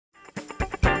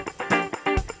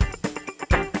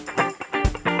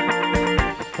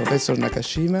Professor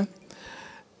Nakashima.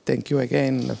 Thank you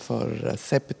again for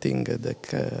accepting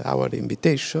our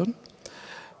invitation.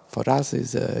 For us,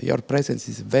 your presence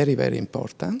is very, very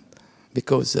important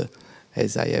because,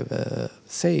 as I have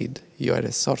said, you are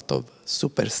a sort of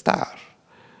superstar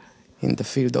in the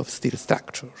field of steel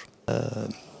structure.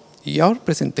 Your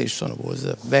presentation was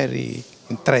very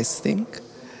interesting,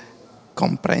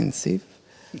 comprehensive,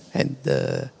 and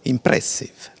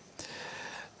impressive.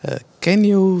 Can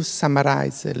you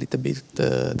summarize a little bit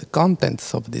the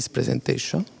contents of this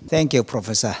presentation? Thank you,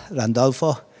 Professor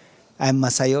Randolfo. I'm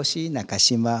Masayoshi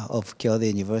Nakashima of Kyoto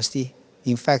University.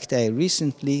 In fact, I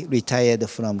recently retired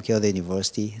from Kyoto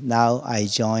University. Now I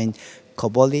joined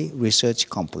Kobori Research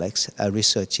Complex, a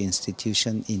research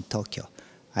institution in Tokyo.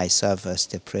 I serve as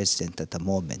the president at the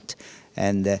moment.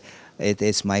 And it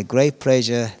is my great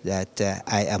pleasure that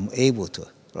I am able to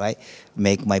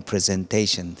make my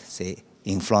presentation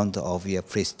in front of your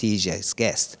prestigious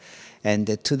guest. And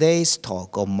today's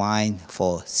talk of mine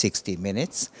for 60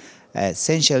 minutes,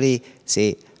 essentially,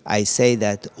 I say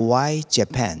that why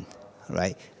Japan,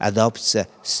 adopts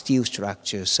steel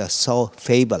structures so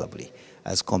favorably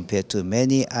as compared to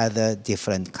many other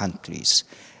different countries.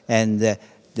 And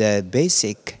the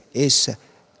basic is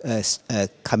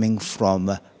coming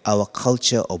from our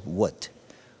culture of wood.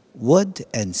 Wood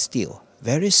and steel,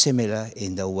 very similar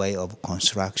in the way of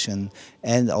construction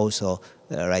and also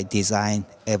design,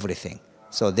 everything.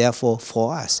 So therefore,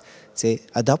 for us,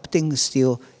 adopting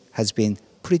steel has been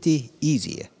pretty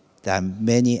easier than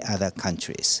many other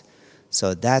countries.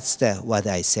 So that's what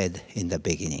I said in the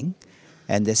beginning.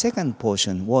 And the second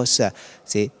portion was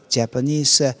the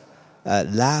Japanese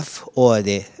love or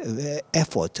the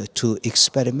effort to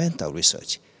experimental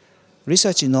research.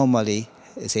 Research normally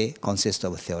consists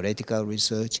of theoretical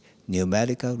research,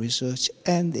 numerical research,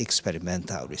 and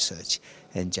experimental research.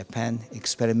 In Japan,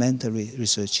 experimental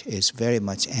research is very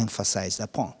much emphasized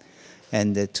upon.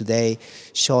 And today,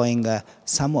 showing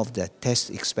some of the test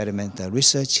experimental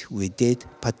research we did,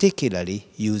 particularly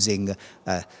using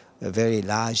a very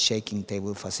large shaking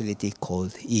table facility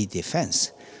called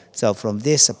E-Defense. So from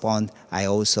this upon, I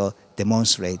also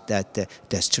demonstrate that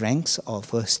the strengths of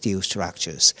steel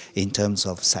structures in terms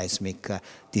of seismic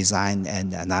design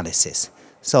and analysis.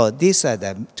 So these are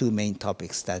the two main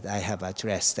topics that I have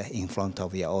addressed in front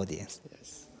of your audience.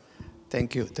 Yes.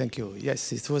 Thank you, thank you.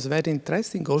 Yes, it was very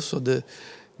interesting. Also,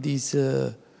 this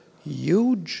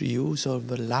huge use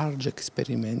of large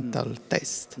experimental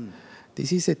tests.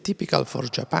 This is typical for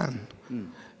Japan,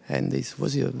 and it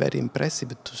was very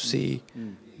impressive to see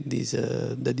this,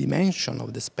 the dimension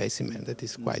of the specimen. That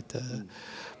is quite.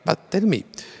 But tell me,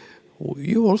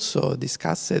 you also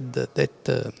discussed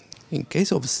that in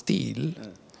case of steel,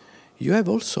 you have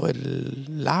also a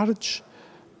large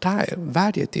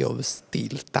variety of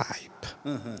steel type.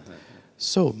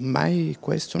 So my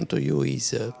question to you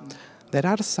is, there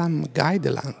are some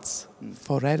guidelines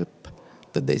for help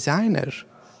the designer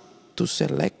to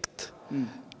select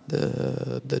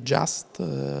the just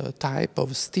type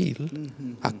of steel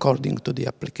according to the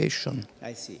application?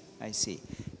 I see.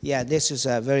 Yeah, this is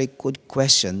a very good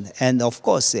question. And of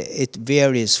course, it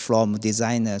varies from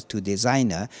designer to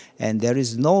designer, and there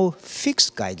is no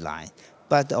fixed guideline.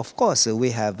 But of course, we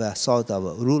have a sort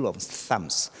of rule of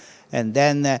thumbs. And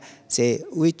then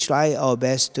we try our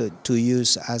best to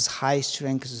use as high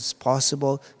strength as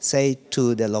possible, say,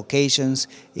 to the locations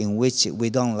in which we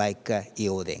don't like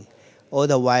yielding.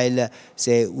 Otherwise,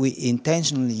 we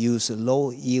intentionally use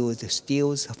low-yield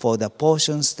steels for the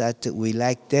portions that we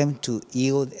like them to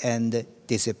yield and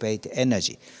dissipate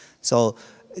energy. So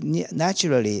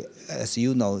naturally, as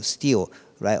you know, steel,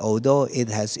 although it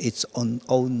has its own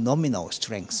nominal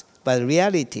strengths, but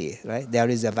reality, there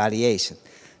is a variation.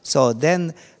 So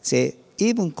then,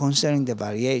 even considering the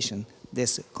variation,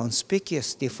 this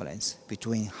conspicuous difference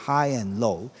between high and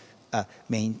low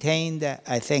maintained.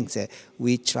 I think that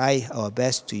we try our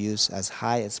best to use as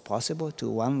high as possible to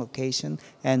one location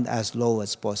and as low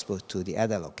as possible to the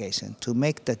other location to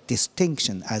make the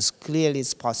distinction as clearly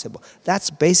as possible. That's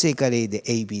basically the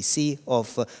ABC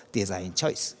of design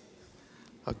choice.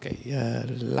 Okay,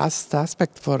 last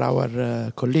aspect for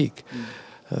our colleague.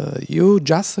 You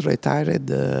just retired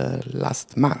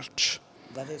last March.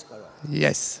 That is correct.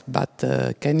 Yes, but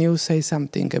can you say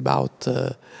something about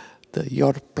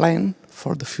your plan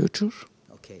for the future?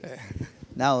 Okay.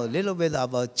 Now, a little bit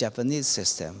about Japanese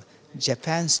system.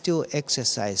 Japan still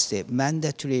exercises the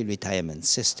mandatory retirement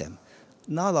system,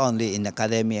 not only in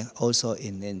academia, also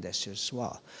in industry as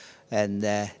well. And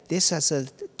this has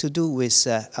to do with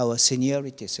our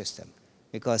seniority system,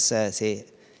 because the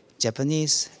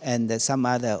Japanese and some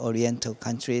other Oriental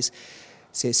countries,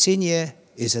 the senior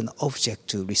is an object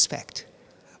to respect.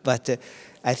 But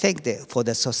I think that for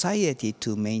the society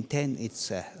to maintain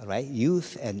its right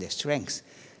youth and the strength,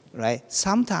 right?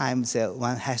 Sometimes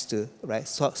one has to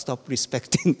stop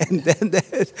respecting, and then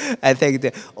I think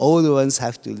the old ones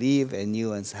have to leave and new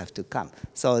ones have to come.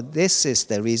 So this is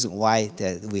the reason why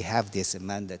we have this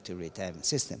mandatory retirement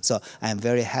system. So I'm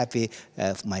very happy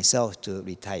myself to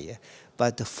retire.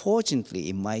 But fortunately,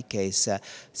 in my case,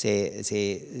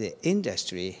 the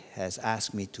industry has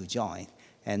asked me to join.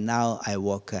 And now I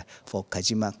work for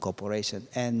Kajima Corporation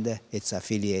and its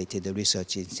affiliated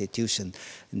research institution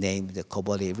named the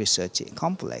Kobori Research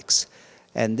Complex.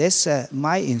 And this,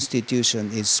 my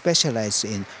institution is specialized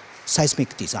in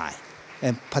seismic design,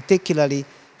 and particularly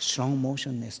strong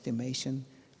motion estimation,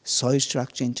 soil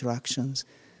structure interactions,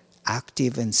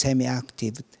 active and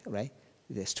semi-active, right,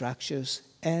 the structures,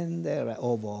 and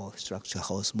overall structure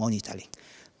host monitoring.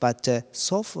 But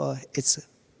so far, it's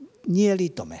nearly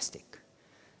domestic.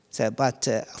 So, but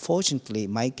fortunately,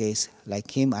 in my case, like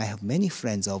him, I have many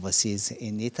friends overseas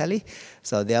in Italy.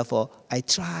 So therefore, I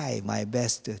try my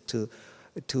best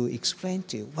to explain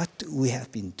to you what we have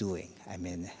been doing. I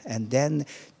mean, and then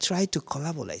try to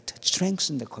collaborate,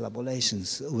 strengthen the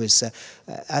collaborations with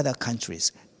other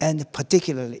countries. And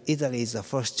particularly, Italy is the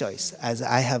first choice, as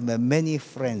I have many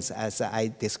friends, as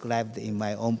I described in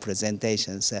my own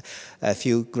presentations. A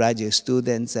few graduate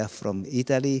students from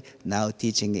Italy, now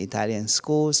teaching Italian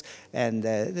schools, and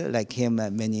like him,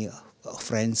 many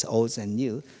friends, old and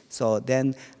new. So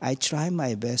then I try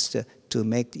my best to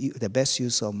make the best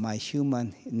use of my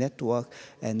human network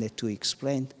and to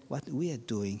explain what we are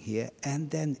doing here. And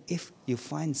then if you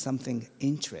find something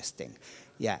interesting,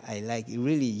 yeah, I like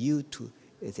really you to,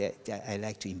 I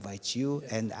like to invite you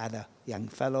and other young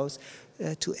fellows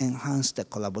to enhance the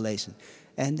collaboration.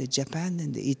 And Japan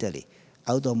and Italy,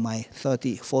 out of my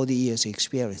 30, 40 years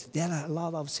experience, there are a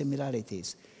lot of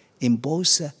similarities in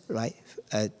both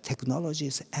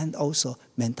technologies and also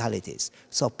mentalities.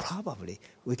 So probably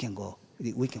we can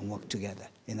work together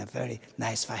in a very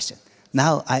nice fashion.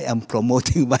 Now I am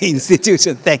promoting my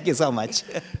institution. Thank you so much.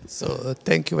 So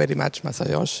thank you very much,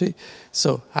 Masayoshi.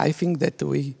 So I think that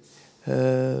we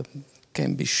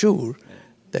can be sure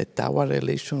that our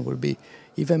relation will be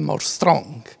even more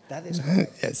strong. That is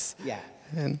correct. Yes. Yeah.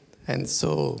 And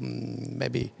so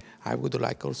maybe I would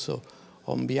like also,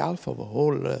 on behalf of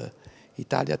all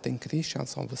Italian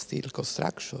technicians of steel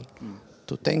construction,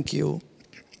 to thank you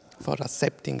for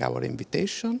accepting our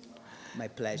invitation. My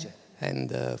pleasure.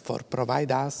 And for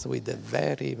provide us with a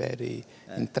very, very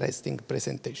interesting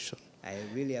presentation. I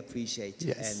really appreciate it.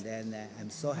 Yes. And then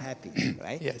I'm so happy,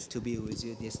 right, yes. to be with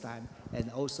you this time. And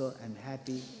also I'm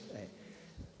happy,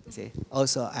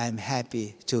 also I'm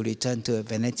happy to return to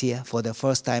Venezia for the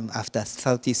first time after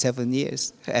 37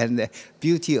 years. And the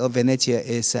beauty of Venezia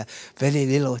is very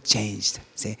little changed.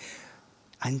 See,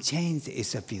 unchanged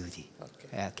is a beauty.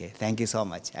 Okay, thank you so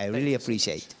much. I really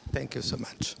appreciate it. Thank you so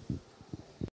much.